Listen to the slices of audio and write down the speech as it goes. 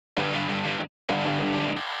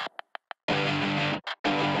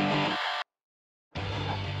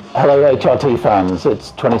Hello HRT fans,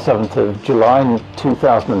 it's 27th of July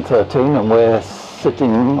 2013 and we're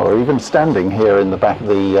sitting or even standing here in the back of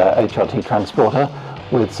the HRT transporter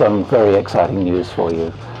with some very exciting news for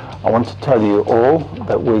you. I want to tell you all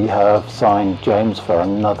that we have signed James for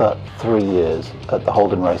another 3 years at the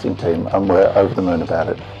Holden Racing Team and we're over the moon about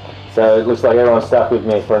it. So it looks like everyone's stuck with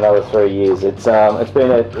me for another 3 years. It's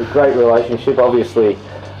been a great relationship, obviously.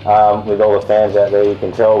 With all the fans out there, you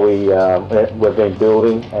can tell we've been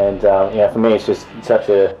building, and for me it's just such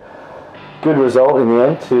a good result in the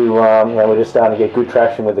end. We're just starting to get good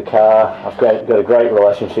traction with the car. I've got a great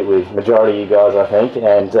relationship with majority of you guys, I think,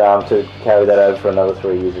 and to carry that over for another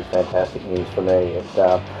 3 years is fantastic news for me.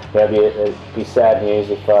 It'd be sad news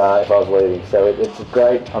if I was leaving. So it's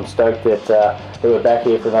great. I'm stoked that we're back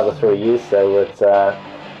here for another 3 years. So it's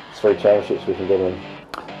 3 championships we can get in.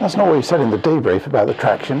 That's not what you said in the debrief about the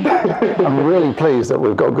traction. I'm really pleased that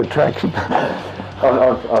we've got good traction.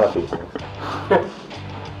 on a few things.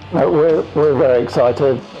 No, we're very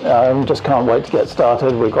excited. Just can't wait to get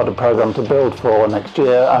started. We've got a program to build for next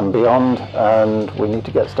year and beyond, and we need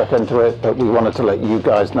to get stuck into it, but we wanted to let you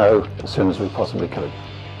guys know as soon as we possibly could.